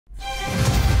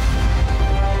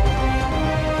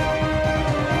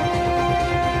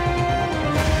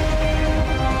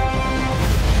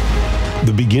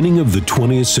The beginning of the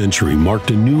 20th century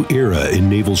marked a new era in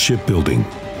naval shipbuilding.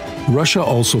 Russia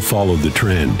also followed the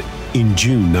trend. In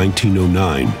June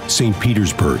 1909, St.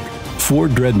 Petersburg, 4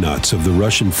 dreadnoughts of the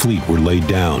Russian fleet were laid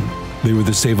down. They were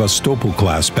the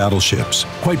Sevastopol-class battleships,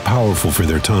 quite powerful for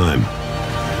their time.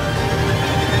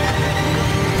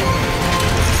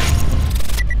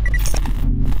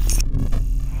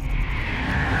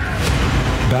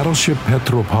 Battleship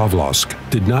Petropavlovsk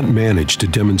did not manage to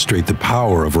demonstrate the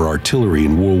power of her artillery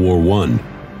in World War I.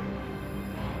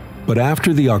 But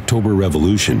after the October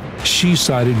Revolution, she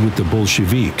sided with the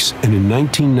Bolsheviks and in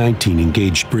 1919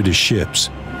 engaged British ships.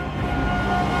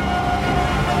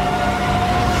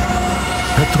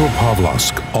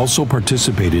 Petropavlovsk also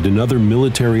participated in other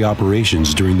military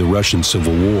operations during the Russian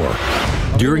Civil War.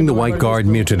 During the White Guard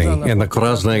mutiny in the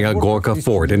Krasnaya Gorka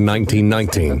fort in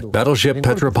 1919, Battleship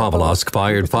Petropavlovsk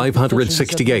fired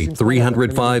 568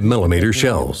 305mm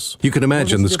shells. You can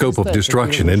imagine the scope of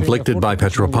destruction inflicted by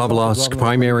Petropavlovsk's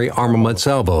primary armament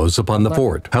salvos upon the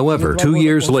fort. However, 2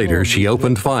 years later, she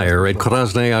opened fire at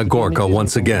Krasnaya Gorka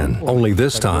once again, only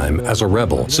this time as a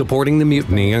rebel, supporting the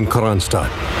mutiny in Kronstadt.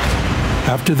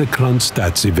 After the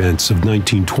Kronstadt events of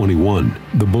 1921,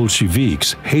 the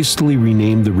Bolsheviks hastily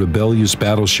renamed the rebellious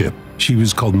battleship. She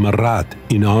was called Marat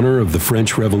in honor of the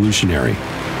French Revolutionary.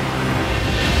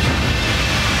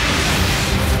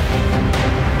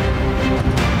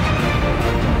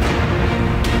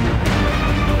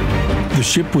 The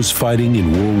ship was fighting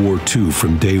in World War II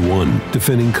from day one,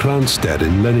 defending Kronstadt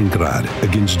and Leningrad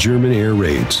against German air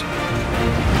raids.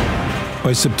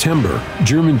 By September,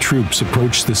 German troops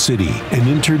approached the city and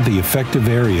entered the effective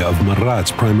area of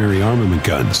Marat's primary armament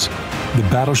guns. The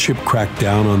battleship cracked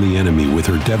down on the enemy with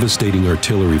her devastating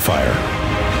artillery fire.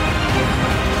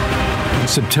 On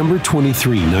September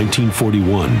 23,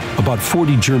 1941, about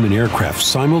 40 German aircraft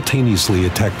simultaneously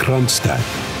attacked Kronstadt.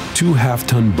 2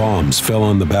 half-ton bombs fell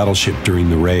on the battleship during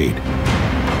the raid.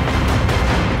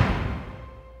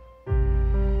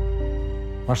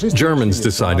 Germans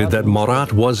decided that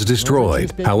Marat was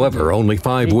destroyed. However, only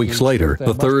 5 weeks later,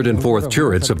 the 3rd and 4th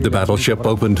turrets of the battleship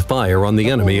opened fire on the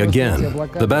enemy again.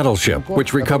 The battleship,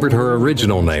 which recovered her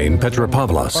original name,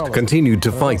 Petropavlovsk, continued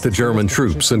to fight the German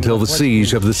troops until the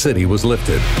siege of the city was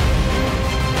lifted.